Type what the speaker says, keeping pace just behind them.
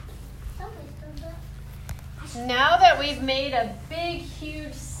Now that we've made a big,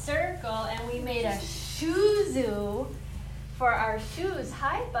 huge circle and we made a shoe zoo for our shoes.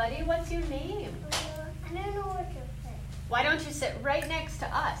 Hi, buddy. What's your name? I don't know what to say. Why don't you sit right next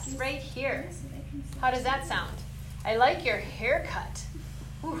to us, right here? How does that sound? I like your haircut.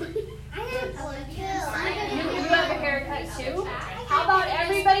 Ooh. I have one too. You have a haircut too? How about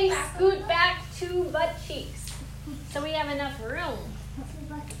everybody scoot back 2 butt cheeks so we have enough room?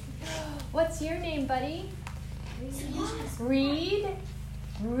 What's your name, buddy? Reed.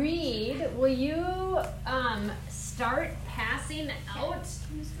 Reed, will you start passing out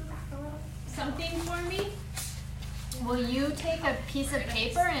something for me? Will you take a piece of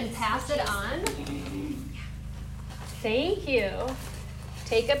paper and pass it on? Thank you.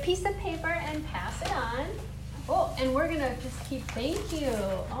 Take a piece of paper and pass it on. Oh, and we're gonna just keep, thank you.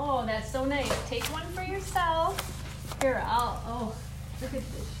 Oh, that's so nice. Take one for yourself. Here, look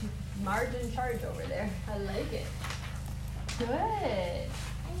at this margin charge over there. I like it. Good.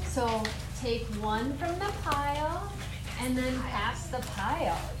 So take one from the pile and then pass the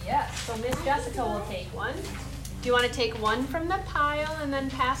pile. Yes, so Miss Jessica will take one. Do you want to take one from the pile and then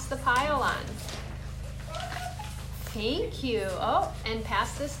pass the pile on? Thank you. Oh, and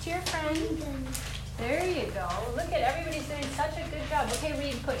pass this to your friend. There you go. Look at everybody's doing such a good job. Okay,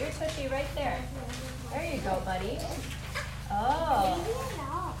 Reed, put your tushy right there. There you go, buddy. Oh.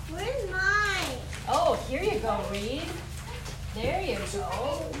 Where's mine? Oh, here you go, Reed. There you go.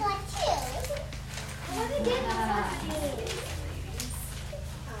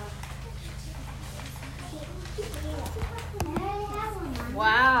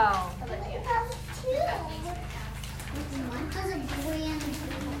 Wow.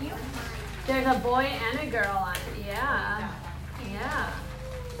 There's a boy and a girl on it. Yeah. Yeah.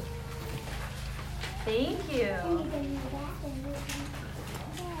 Thank you.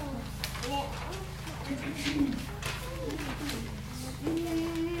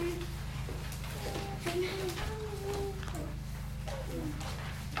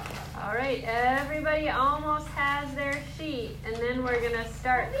 All right, everybody almost has their sheet, and then we're gonna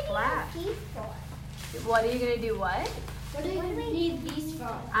start flat. What are you gonna do? What? What do we need these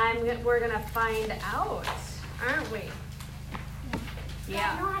for? We're gonna find out, aren't we?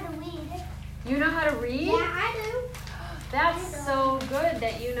 Yeah. I know how to read. You know how to read? Yeah, I do. That's so good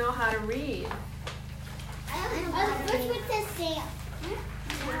that you know how to read. Which with the stamp?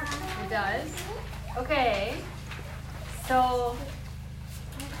 It does? Okay. So,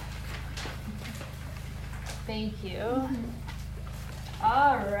 thank you.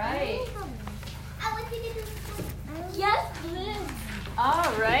 All right. I want you to do yes, Liz.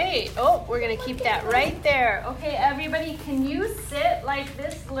 All right. Oh, we're going to keep that right there. Okay, everybody, can you sit like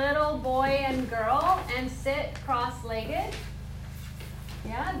this little boy and girl and sit cross-legged?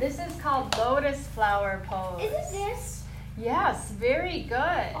 Yeah, this is called lotus flower pose. Is it this? Yes, very good.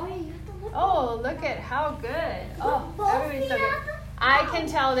 Oh, yeah, you have to look. Oh, look at how good. Oh, Both everybody's so good. I can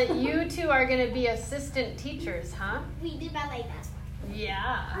tell that you two are going to be assistant teachers, huh? We did that like that.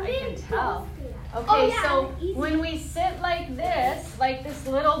 Yeah, I can tell. Okay, Oh, yeah, so easy. when we sit like this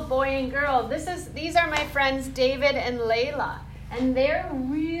little boy and girl, these are my friends David and Layla, and they're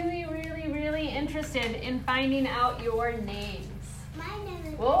really, really, really interested in finding out your names. My name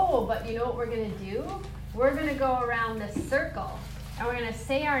is. Whoa, but you know what we're gonna do? We're gonna go around the circle, and we're gonna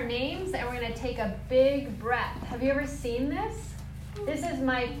say our names, and we're gonna take a big breath. Have you ever seen this? This is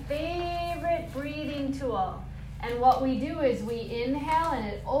my favorite breathing tool. And what we do is we inhale and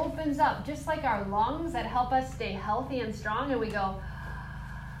it opens up just like our lungs that help us stay healthy and strong, and we go.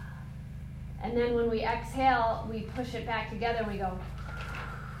 And then when we exhale, we push it back together and we go.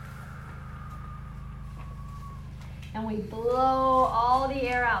 And we blow all the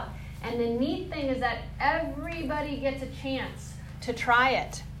air out. And the neat thing is that everybody gets a chance to try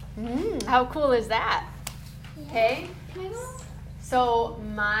it. How cool is that? Okay? So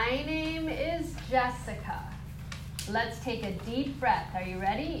my name is Jessica. Let's take a deep breath. Are you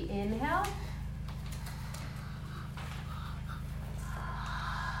ready? Inhale.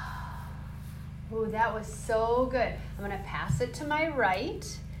 Ooh, that was so good. I'm going to pass it to my right.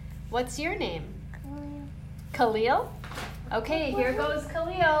 What's your name? Khalil? Okay, here goes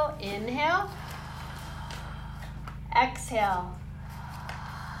Khalil. Inhale. Exhale.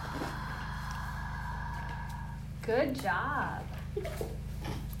 Good job.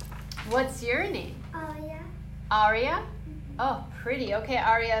 What's your name? Yeah. Aria? Oh, pretty. Okay,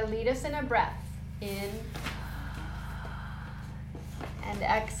 Aria, lead us in a breath. In and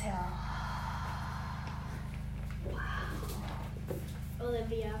exhale. Wow.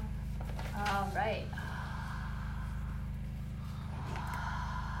 Olivia. All right.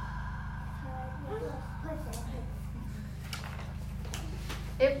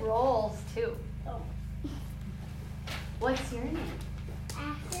 It rolls too. Oh. What's your name?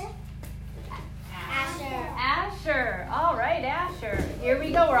 Asher. Asher. Asher. All right, Asher. Here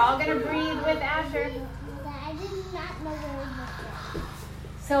we go. We're all going to breathe with Asher. I did not know where it was.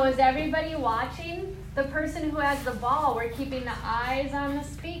 So is everybody watching? The person who has the ball, we're keeping the eyes on the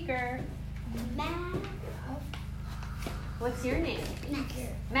speaker. What's your name? Max.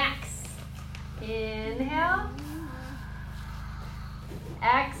 Max. Inhale.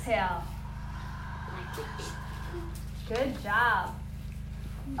 Exhale. Good job.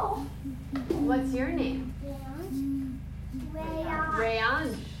 Oh. What's your name? Rayon.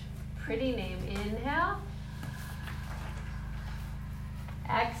 Rayanj. Pretty name. Inhale.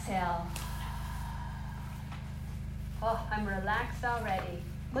 Exhale. Oh, I'm relaxed already.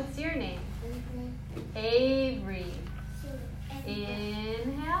 What's your name? Avery.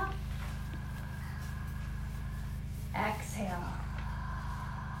 Inhale. Exhale.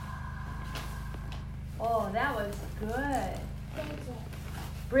 Oh, that was good.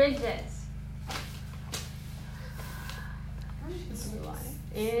 Bridget.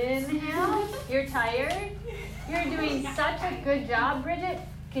 Inhale. You're tired? You're doing such a good job, Bridget.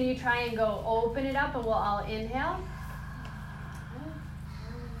 Can you try and go open it up and we'll all inhale?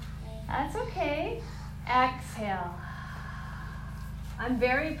 That's okay. Exhale. I'm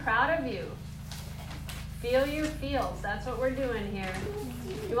very proud of you. Feel your feels. That's what we're doing here.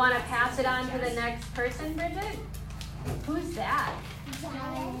 You want to pass it on to the next person, Bridget? Who's that?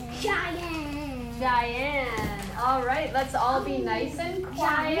 Giant. Diane. All right, let's all be nice and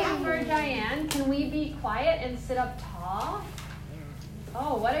quiet for Diane. Can we be quiet and sit up tall?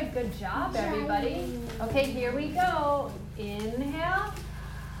 Oh, what a good job, everybody. Okay, here we go. Inhale.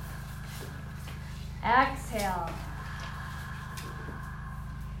 Exhale.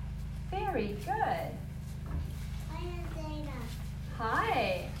 Very good.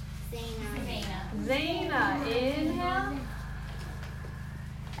 Hi. Zaina. Inhale.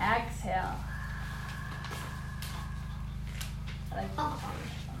 Exhale. I like the song.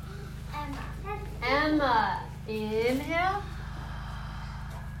 Emma. Inhale.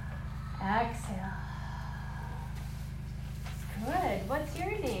 Exhale. Good. What's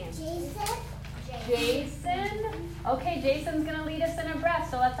your name? Jason. Jason. Okay, Jason's going to lead us in a breath,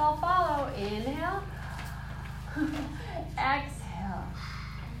 so let's all follow. Inhale. Exhale.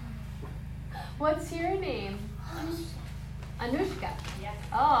 What's your name? Anushka. Yes.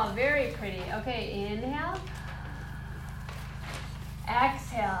 Oh, very pretty. Okay, inhale.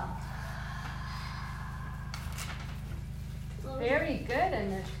 Exhale. Very good,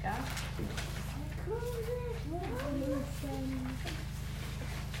 Anushka.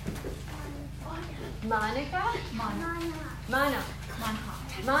 Monica? Mana.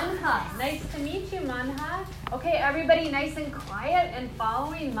 Manha. Nice to meet you, Manha. Okay, everybody nice and quiet and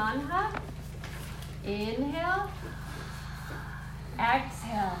following Manha. Inhale.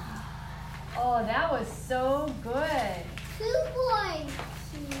 Exhale. Oh, that was so good. 2 points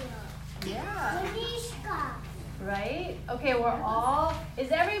here. Yeah. Anishka. Right? Okay, we're all,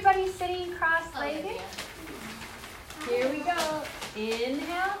 is everybody sitting cross-legged? Here we go.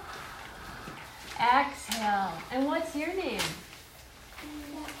 Inhale. Exhale. And what's your name?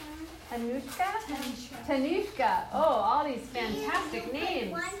 Anushka? Tanushka. Oh, all these fantastic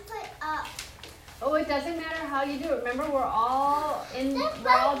names. 1 foot up. Oh, it doesn't matter how you do it. Remember, we're all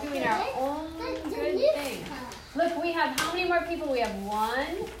doing our own good thing. Look, we have how many more people? We have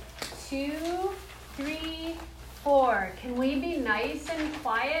 1, 2, 3, 4. Can we be nice and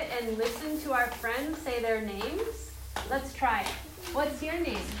quiet and listen to our friends say their names? Let's try. What's your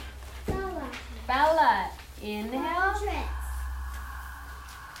name? Bella. Bella. Inhale.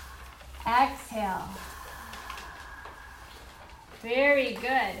 Exhale. Very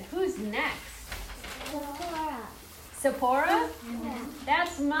good. Who's next? Sephora?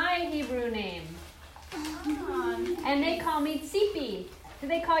 That's my Hebrew name. And they call me Tzipi. Do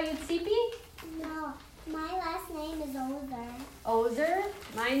they call you Tzipi? No, my last name is Ozer. Ozer?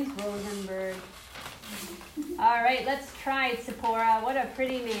 Mine's Rosenberg. All right, let's try Sephora. What a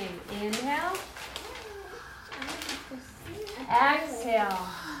pretty name. Inhale. Exhale.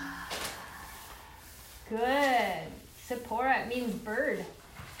 Good. Sephora, it means bird.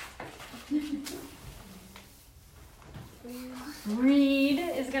 Reed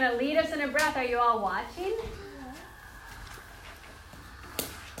is going to lead us in a breath. Are you all watching?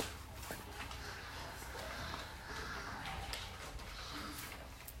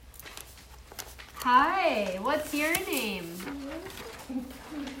 Hi, what's your name?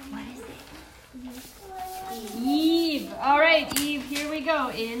 What is it? Eve. All right, Eve, here we go.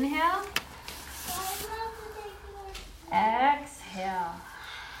 Inhale. Exhale.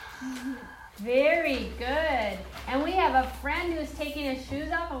 Very good. And we have a friend who's taking his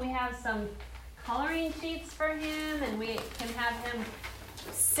shoes off, and we have some coloring sheets for him, and we can have him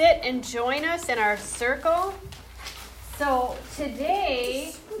sit and join us in our circle. So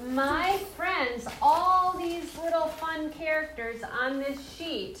today, my friends, all these little fun characters on this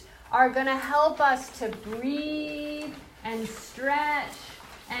sheet are going to help us to breathe and stretch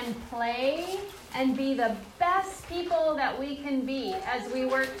and play and be the best people that we can be as we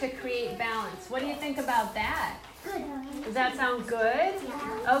work to create balance. What do you think about that? Good. Does that sound good?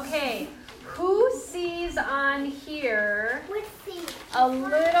 Yeah. Okay. Who sees on here Let's see. a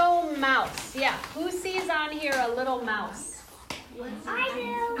little mouse? Yeah. Who sees on here a little mouse? I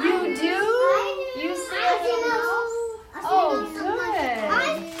do. You do? You see a little mouse? Oh, good.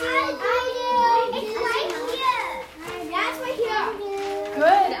 I do. It's right here. That's right here.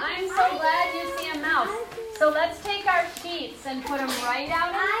 Good. I'm so glad you see a mouse. So let's take our sheets and put them right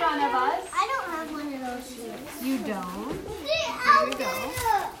out in front of us. I don't have one of those sheets. You don't? There you go.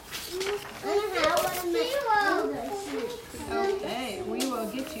 I have one of those sheets. Okay, we will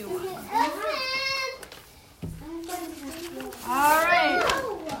get you one. All right.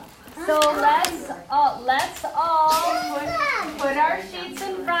 So let's all put our sheets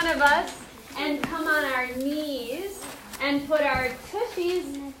in front of us and come on our knees and put our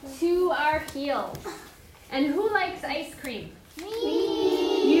tushies to our heels. And who likes ice cream?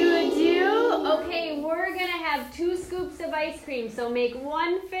 Me. You do? Okay, we're going to have 2 scoops of ice cream. So make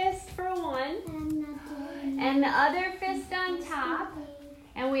one fist for one and the other fist on top.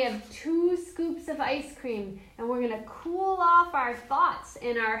 And we have 2 scoops of ice cream. And we're going to cool off our thoughts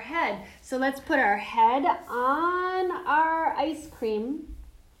in our head. So let's put our head on our ice cream.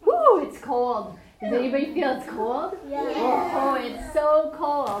 Woo, it's cold. Does anybody feel it's cold? Yeah. Oh, it's so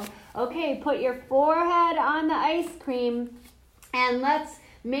cold. Okay, put your forehead on the ice cream. And let's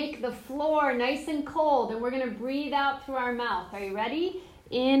make the floor nice and cold. And we're going to breathe out through our mouth. Are you ready?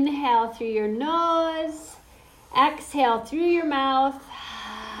 Inhale through your nose. Exhale through your mouth.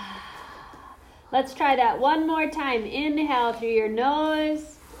 Let's try that one more time. Inhale through your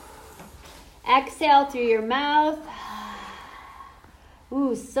nose. Exhale through your mouth.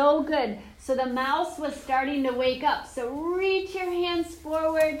 Ooh, so good. So the mouse was starting to wake up. So reach your hands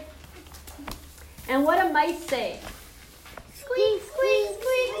forward. And what do mice say? Squeak, squeak,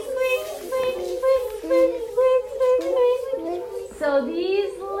 squeak, squeak, squeak, squeak, squeak, squeak, squeak. So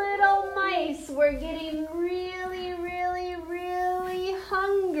these little mice were getting really, really, really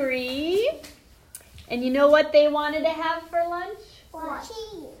hungry. And you know what they wanted to have for lunch? What?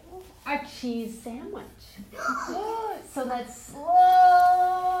 Cheese. A cheese sandwich. So let's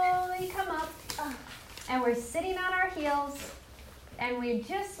slowly come up. And we're sitting on our heels. And we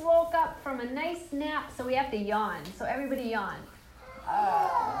just woke up from a nice nap, so we have to yawn. So everybody yawn.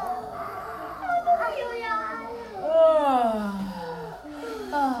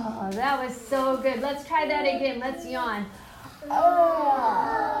 Oh, that was so good. Let's try that again. Let's yawn.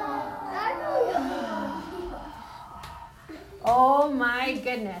 Oh my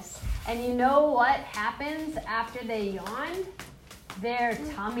goodness. And you know what happens after they yawn? Their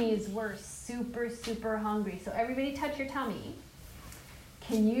tummies were super, super hungry. So everybody touch your tummy.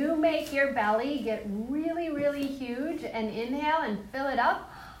 Can you make your belly get really, really huge and inhale and fill it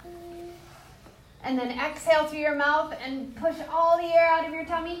up? And then exhale through your mouth and push all the air out of your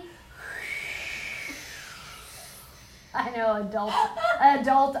tummy. I know,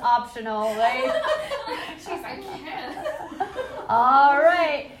 adult optional, right? She's like, I can't. All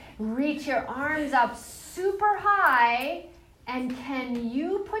right, reach your arms up super high. And can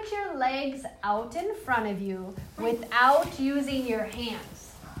you put your legs out in front of you without using your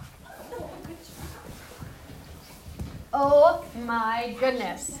hands? Oh my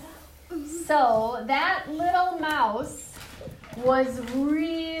goodness. So that little mouse was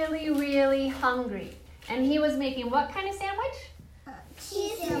really, really hungry. And he was making what kind of sandwich?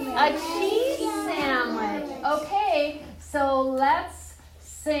 Cheese sandwich. A cheese sandwich. Okay, so let's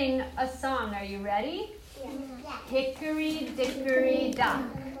sing a song. Are you ready? Hickory dickory dock,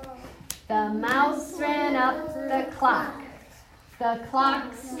 the mouse ran up the clock. The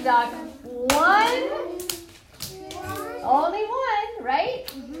clock struck one, only one, right?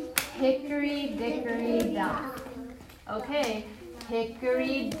 Hickory dickory dock. Okay,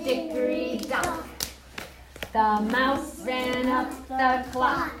 hickory dickory dock, the mouse ran up the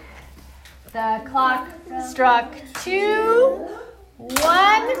clock. The clock struck 2,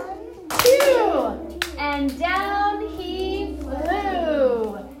 1, 2. And down he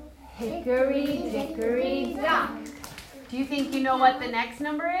flew. Hickory dickory dock. Do you think you know what the next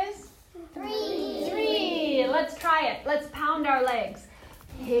number is? 3. 3. Let's try it. Let's pound our legs.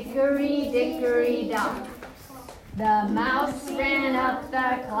 Hickory dickory dock. The mouse ran up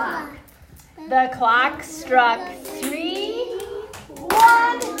the clock. The clock struck 3.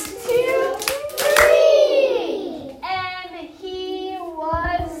 1, 2, 3. And he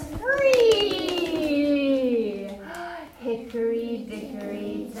was free. Hickory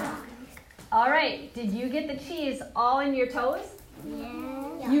dickory dock. All right, did you get the cheese all in your toes?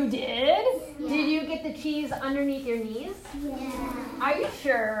 Yeah. You did? Yeah. Did you get the cheese underneath your knees? Yeah. Are you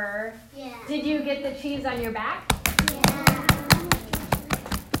sure? Yeah. Did you get the cheese on your back? Yeah.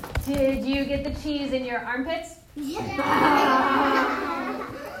 Did you get the cheese in your armpits? Yeah.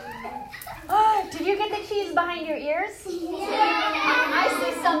 Did you get the cheese behind your ears? Yeah. I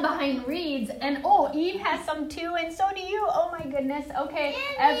see some behind Reed's, and Eve has some too, and so do you. Oh my goodness. Okay.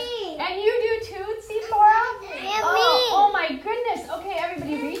 And you do too, Sephora? Oh my goodness. Okay,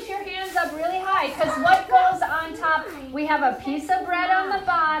 everybody, reach your hands up really high, because what goes on top? We have a piece of bread on the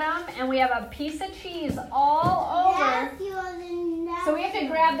bottom, and we have a piece of cheese all over. So we have to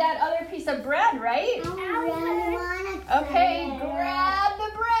grab that other piece of bread, right? Okay, grab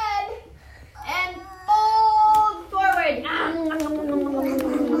the bread and fold forward.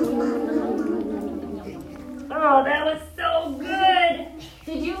 Oh, that was so good.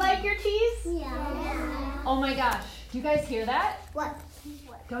 Did you like your cheese? Yeah. Oh my gosh. Do you guys hear that? What?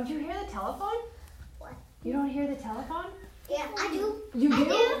 Don't you hear the telephone? What? You don't hear the telephone? Yeah, I do. You do? I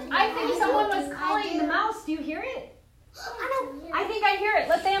do. I think someone was calling the mouse. Do you hear it? I don't. I think I hear it.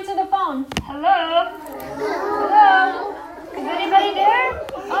 Let's answer the phone. Hello? Hello? Is anybody there?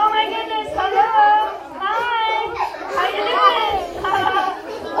 Oh my goodness. Hello? Hi. How you doing?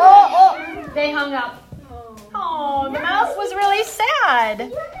 Oh, they hung up. Oh, the mouse was really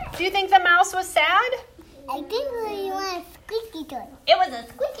sad. Do you think the mouse was sad? I think we want a squeaky toy. It was a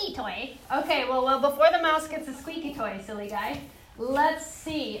squeaky toy. Okay, well, before the mouse gets a squeaky toy, silly guy, let's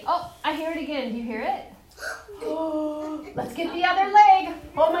see. Oh, I hear it again. Do you hear it? Oh, let's get the other leg.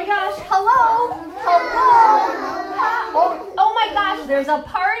 Oh my gosh. Hello. Hello. Oh my gosh. There's a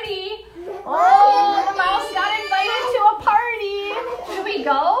party. Oh, the mouse got invited to a party. Should we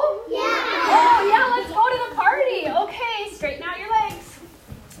go? Yeah. Oh yeah, let's go to the party. Okay, straighten out your legs.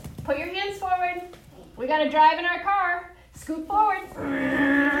 Put your hands forward. We got to drive in our car. Scoot forward.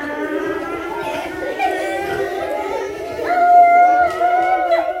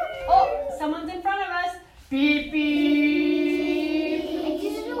 Oh, someone's in front of us. Beep, beep.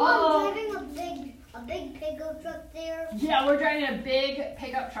 Driving a big pickup truck there. Yeah, we're driving a big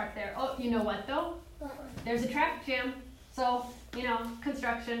pickup truck there. Oh, you know what though? There's a traffic jam. So,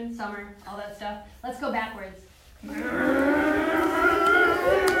 construction, summer, all that stuff. Let's go backwards. Beep.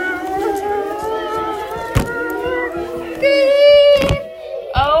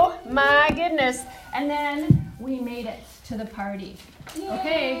 Oh my goodness. And then we made it to the party.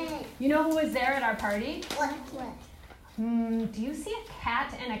 Okay, you know who was there at our party? What? Do you see a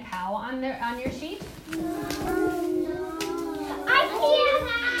cat and a cow on your sheet? I can't.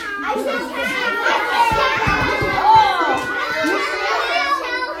 I said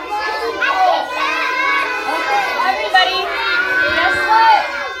Okay, everybody, guess what?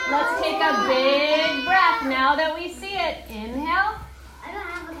 Let's take a big breath now that we see it. Inhale. I don't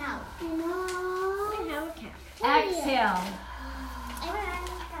have a cow. No. I have a cow. Exhale. I don't have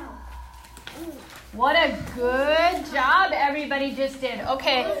a cow. What a good job everybody just did.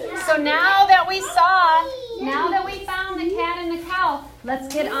 Okay, so now that we found the cat and the cow, let's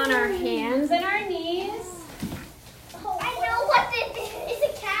get on our hands and our knees. I know what this is. It's a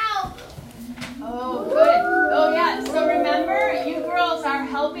cow. Oh, good. Oh, yeah. So remember, you girls are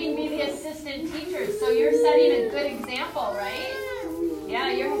helping be the assistant teachers, so you're setting a good example, right? Yeah,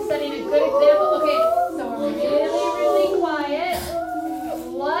 you're setting a good example. Okay, so we're really, really quiet.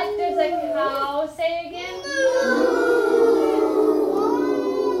 What does a cow say again?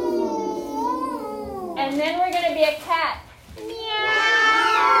 And then we're going to be a cat. Meow.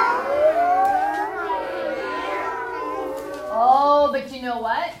 Oh, but you know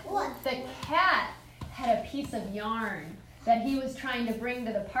what? What? The cat had a piece of yarn that he was trying to bring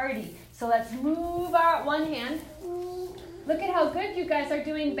to the party. So let's move our one hand. Look at how good you guys are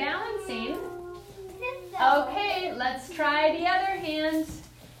doing balancing. Okay, let's try the other hand.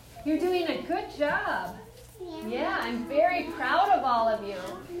 You're doing a good job. Yeah, I'm very proud of all of you.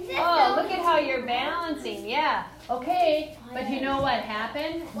 Oh, look at how you're balancing. Yeah. Okay, but you know what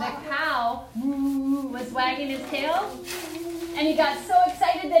happened? The cow was wagging his tail, and he got so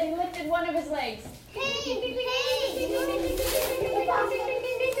excited that he lifted one of his legs.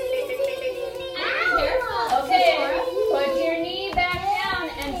 Okay, put your knee back down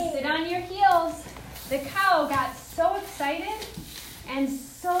and sit on your heels. The cow got so excited, and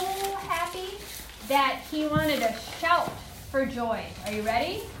so happy that he wanted to shout for joy. Are you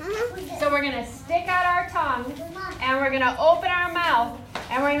ready? So we're going to stick out our tongue, and we're going to open our mouth,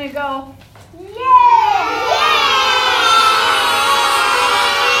 and we're going to go, yay!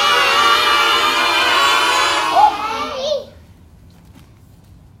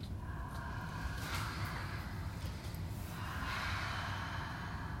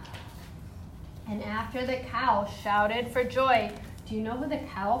 And after the cow shouted for joy, do you know who the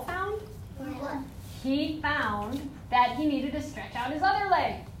cow found? What? He found that he needed to stretch out his other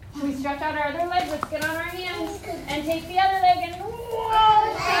leg. So we stretch out our other leg. Let's get on our hands and take the other leg and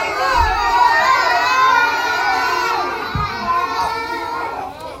whoa!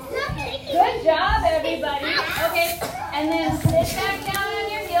 Good job, everybody. Okay, and then sit back down on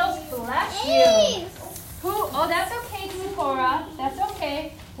your heels. Bless you. Who? Oh, that's okay, Sephora. That's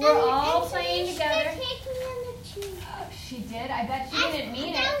okay. We're all playing together. She did? I bet she didn't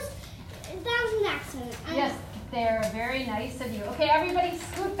mean it. That was an accident. Yes, they're very nice of you. Okay, everybody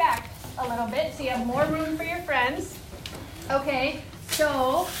scoot back a little bit so you have more room for your friends. Okay,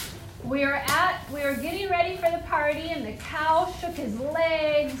 so we were getting ready for the party, and the cow shook his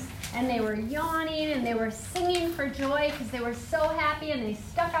legs, and they were yawning, and they were singing for joy because they were so happy, and they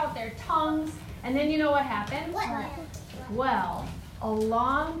stuck out their tongues. And then you know what happened? What? Well,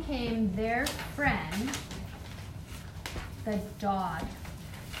 along came their friend, the dog.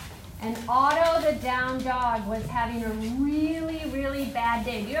 And Otto, the down dog, was having a really, really bad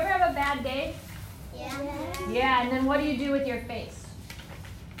day. Do you ever have a bad day? Yeah. Yeah, and then what do you do with your face?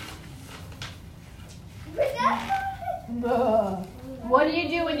 Ugh. What do you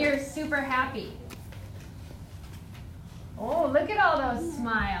do when you're super happy? Oh, look at all those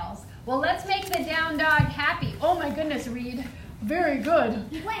smiles. Well, let's make the down dog happy. Oh my goodness, Reed. Very good.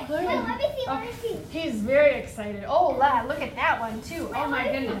 Wait, let me see. He's very excited. Oh, look at that one too. Oh my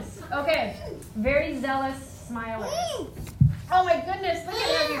goodness. Okay, very zealous smiler. Oh my goodness, look at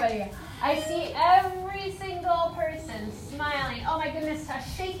everybody. I see every single person smiling. Oh my goodness, a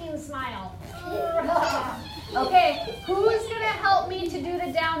shaking smile. Okay, who's going to help me to do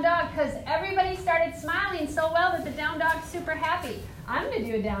the down dog? Because everybody started smiling so well that the down dog's super happy. I'm going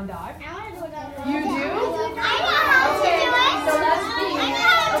to do a down dog. I want to do a down dog. You do? I know how to do it. So let's see. I know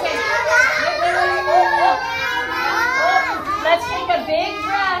how to Okay. do it. Let's take a big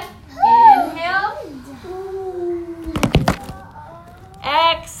breath. Inhale.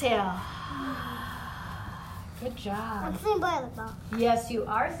 Exhale. Good job. I'm sitting by the box. Yes, you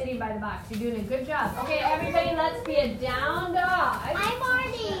are sitting by the box. You're doing a good job. Okay, everybody, let's be a down dog. I'm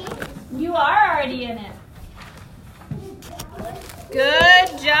already. You are already in it.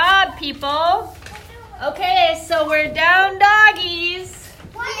 Good job, people. Okay, so we're down doggies.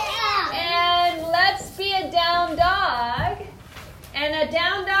 And let's be a down dog. And a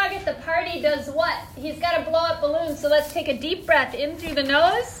down dog at the party does what? He's got to blow up balloons. So let's take a deep breath in through the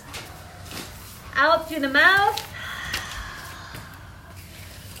nose, out through the mouth.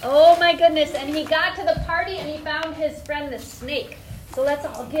 Oh my goodness. And he got to the party and he found his friend the snake. So let's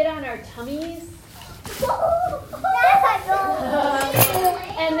all get on our tummies.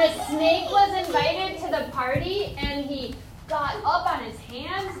 And the snake was invited to the party, and he got up on his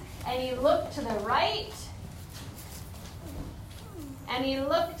hands and he looked to the right and he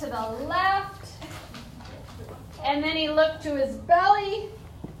looked to the left, and then he looked to his belly,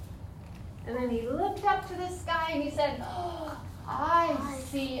 and then he looked up to the sky and he said, oh, I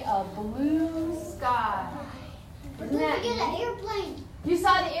see a blue sky. Isn't that Look at neat? the airplane. You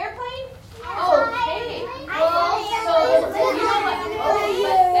saw the airplane? Okay. Well, so you know what?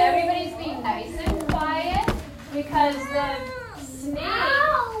 But everybody's being nice and quiet because the snake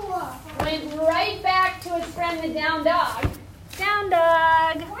went right back to his friend the down dog. Down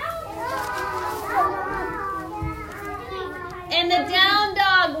dog. And the down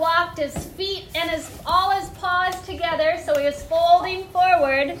dog walked his feet and all his paws together, so he was folding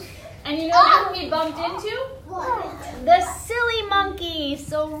forward. And you know who he bumped into? What? The silly monkey.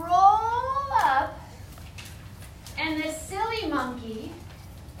 So roll up. And the silly monkey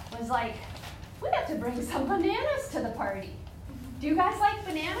was like, we have to bring some bananas to the party. Do you guys like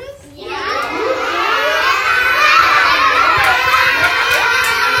bananas? Yeah.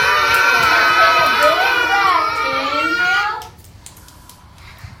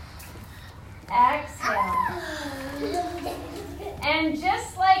 Exhale. And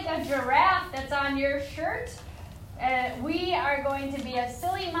just like a giraffe that's on your shirt, we are going to be a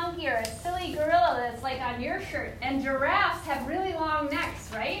silly monkey or a silly gorilla that's like on your shirt. And giraffes have really long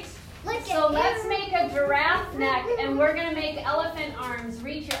necks, right? So let's make a giraffe neck, and we're going to make elephant arms.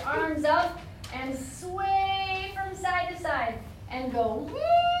 Reach your arms up and sway from side to side. and go.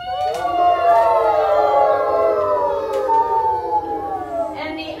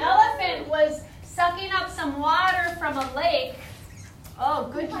 And the elephant was sucking up some water from a lake. Oh,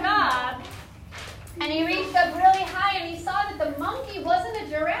 good job. And he reached up really high and he saw that the monkey wasn't a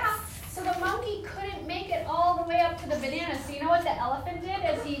giraffe. So the monkey couldn't make it all the way up to the banana. So you know what the elephant did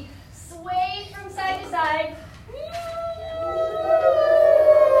as he swayed from side to side?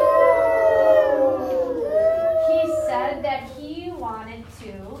 He said that he wanted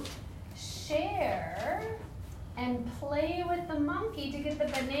to share and play with the monkey to get the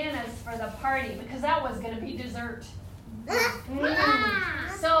bananas for the party because that was going to be dessert.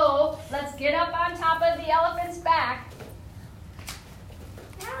 So let's get up on top of the elephant's back.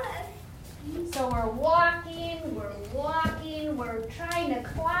 So we're walking, we're trying to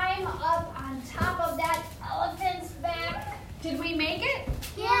climb up on top of that elephant's back. Did we make it?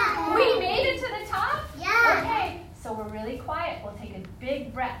 Yeah. We made it to the top? Yeah. Okay, so we're really quiet. We'll take a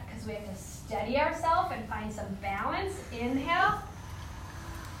big breath because we have to steady ourselves and find some balance. Inhale.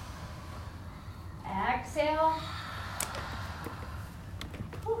 Exhale.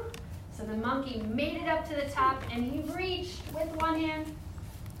 Whew. So the monkey made it up to the top and he reached with one hand.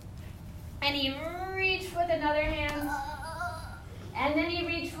 And he reached with another hand. And then he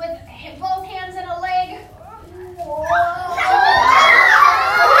reached with both hands and a leg.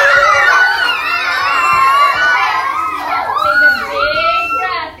 Take a big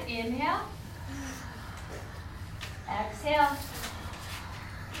breath. Inhale. Exhale.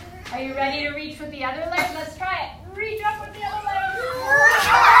 Are you ready to reach with the other leg? Let's try it. Reach up with the other leg.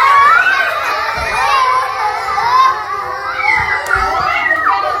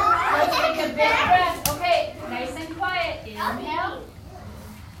 Let's take a big breath. Okay, nice and quiet. Inhale.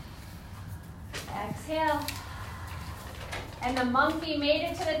 Exhale. And the monkey made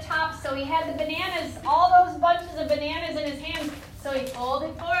it to the top, so he had the bananas, all those bunches of bananas in his hands. So he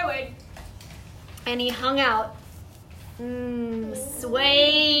folded forward and he hung out,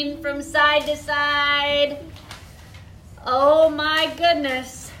 swaying from side to side. Oh my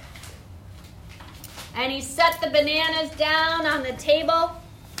goodness. And he set the bananas down on the table.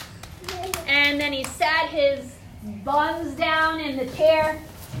 And then he sat his buns down in the chair.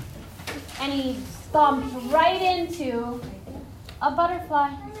 And he bumped right into a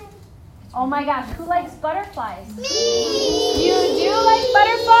butterfly. Oh my gosh, who likes butterflies? Me! You do like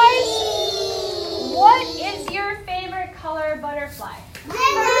butterflies? What is your favorite color butterfly? Let's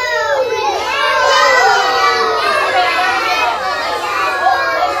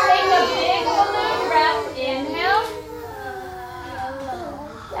take a big balloon breath. Inhale.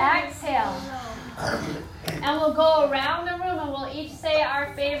 Exhale. And we'll go around the room and we'll each say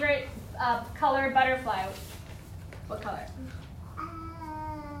our favorite color butterfly. What color?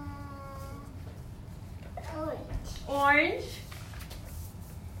 Orange.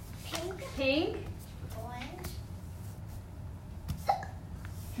 Pink.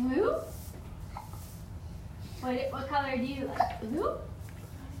 Blue? What color do you like? Blue?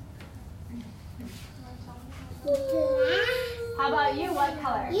 How about you? What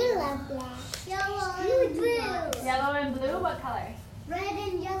color? You love black. Yellow and blue. Yellow and blue? What color? Red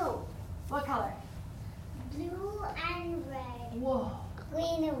and yellow. What color? Blue and red. Whoa.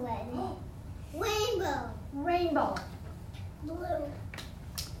 Green and red. Rainbow. Rainbow. Blue.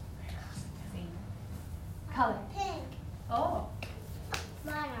 Color. Pink. Oh.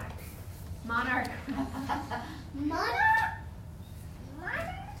 Monarch. Monarch. Monarch?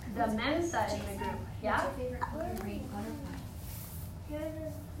 The Mensa in the group. Yeah? What's your favorite color? Great butterfly.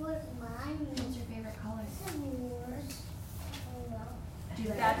 Here's what's mine. What's your favorite color? Do you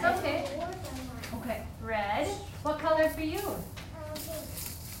like That's red? okay. Okay. Red. What color for you?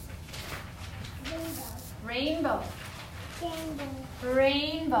 Rainbow.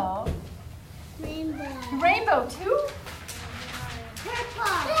 Rainbow. Rainbow too? Purple.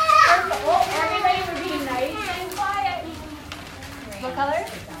 Purple. Oh, everybody would be nice and quiet. What color?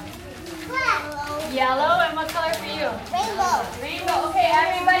 Yellow. And what color for you? Rainbow. Rainbow. Okay,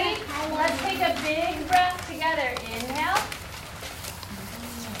 everybody, let's take a big breath together. Inhale.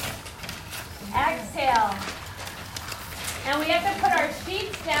 Exhale. And we have to put our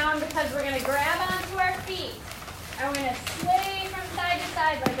sheets down because we're going to grab onto our feet. And we're going to sway from side to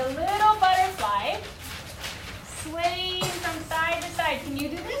side like a little butterfly. Swaying from side to side. Can you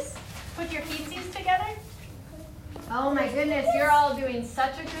do this? Put your feetsies together. Oh my goodness, you're all doing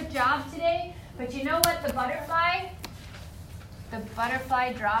such a good job today. But you know what? The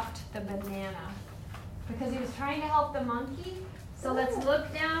butterfly dropped the banana because he was trying to help the monkey. So let's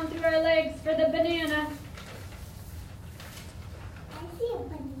look down through our legs for the banana. I see a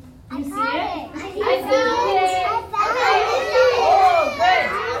bunny. You see it? I found it. Okay.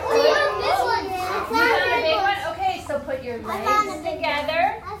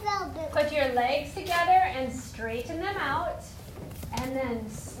 straighten them out, and then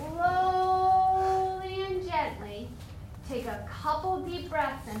slowly and gently take a couple deep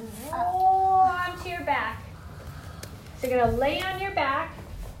breaths and roll onto your back. So you're going to lay on your back.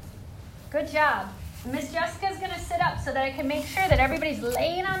 Good job. Miss Jessica's going to sit up so that I can make sure that everybody's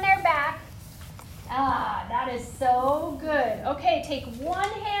laying on their back. Ah, that is so good. Okay, take one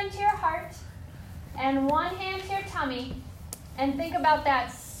hand to your heart and one hand to your tummy, and think about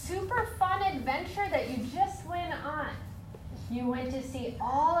that super fun adventure that you just went on. You went to see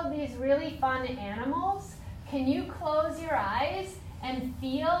all of these really fun animals. Can you close your eyes and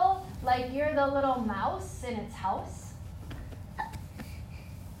feel like you're the little mouse in its house?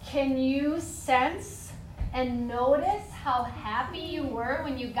 Can you sense and notice how happy you were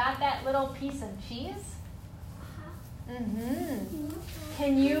when you got that little piece of cheese?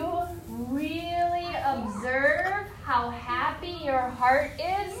 Can you really observe how happy your heart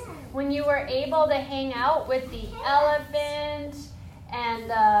is when you were able to hang out with the elephant and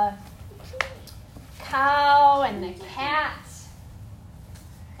the cow and the cat?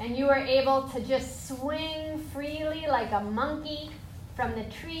 And you were able to just swing freely like a monkey from the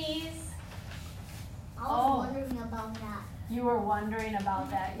trees? I was wondering about that. You were wondering about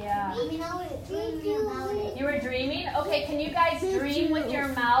that, yeah. You know, dreaming about it. You were dreaming? Okay, can you guys dream with your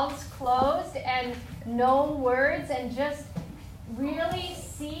mouths closed and no words and just really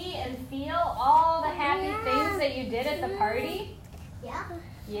see and feel all the happy things that you did at the party? Yeah.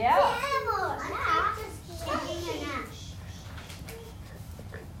 Yeah.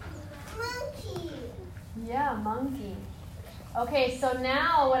 Monkey. Yeah, monkey. Okay, so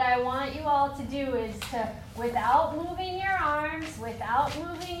now what I want you all to do is to, without moving your arms, without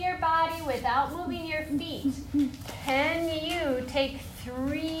moving your body, without moving your feet, can you take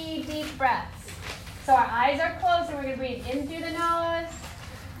 3 deep breaths? So our eyes are closed and we're going to breathe in through the nose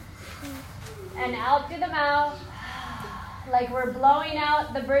and out through the mouth, like we're blowing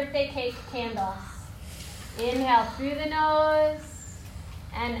out the birthday cake candles. Inhale through the nose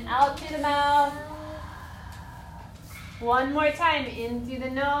and out through the mouth. One more time, in through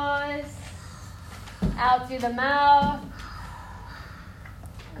the nose, out through the mouth.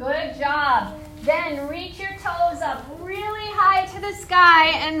 Good job. Then reach your toes up really high to the sky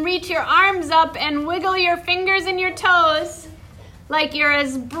and reach your arms up and wiggle your fingers and your toes like you're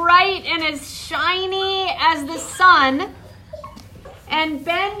as bright and as shiny as the sun. And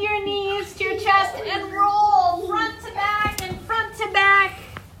bend your knees to your chest and roll front to back and front to back.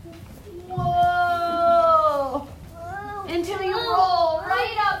 Whoa. Until you roll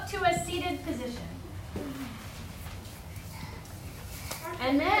right up to a seated position.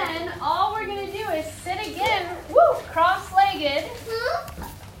 And then all we're going to do is sit again, cross-legged.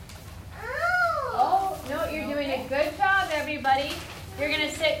 Oh, no, you're doing a good job, everybody. You're going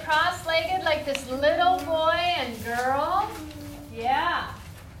to sit cross-legged like this little boy and girl. Yeah.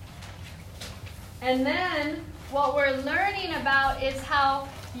 And then what we're learning about is how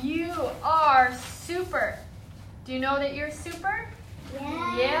you are super. Do you know that you're super?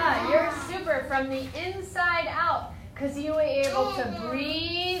 Yeah, you're super from the inside out because you were able to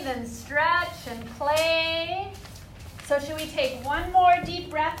breathe and stretch and play. So should we take one more deep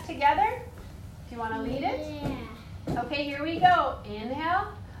breath together? Do you want to lead it? Yeah. Okay, here we go.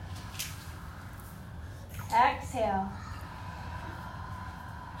 Inhale. Exhale.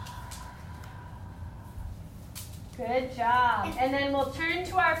 Good job. And then we'll turn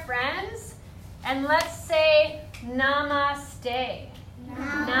to our friends and let's say namaste.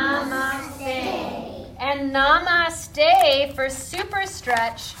 Namaste. And namaste for super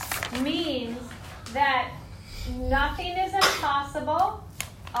stretch means that nothing is impossible.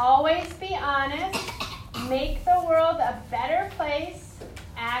 Always be honest. Make the world a better place.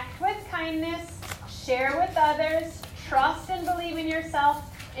 Act with kindness. Share with others. Trust and believe in yourself.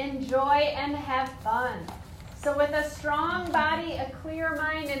 Enjoy and have fun. So with a strong body, a clear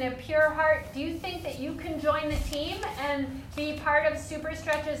mind, and a pure heart, do you think that you can join the team and be part of Super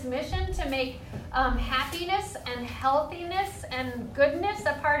Stretch's mission to make happiness and healthiness and goodness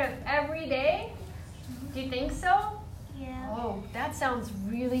a part of every day? Do you think so? Yeah. Oh, that sounds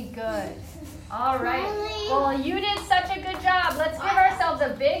really good. All right. Well, you did such a good job. Let's give ourselves a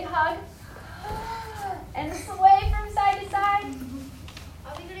big hug and sway from side to side.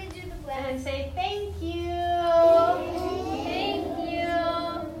 Are we going to do the And say thank you. Thank you.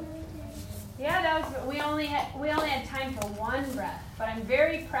 Yeah, that was we only had time for one breath, but I'm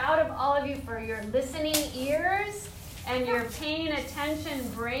very proud of all of you for your listening ears and your paying attention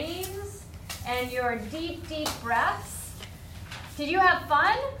brains and your deep, deep breaths. Did you have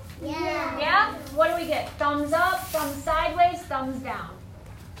fun? Yeah. Yeah? What do we get? Thumbs up, thumbs sideways, thumbs down.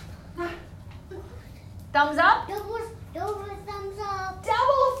 Thumbs up? Double thumbs up.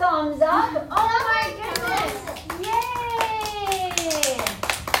 Double thumbs up. Oh my goodness. Yay.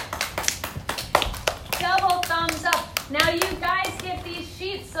 Double thumbs up. Now you guys get these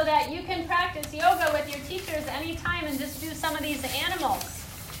sheets so that you can practice yoga with your teachers anytime and just do some of these animals.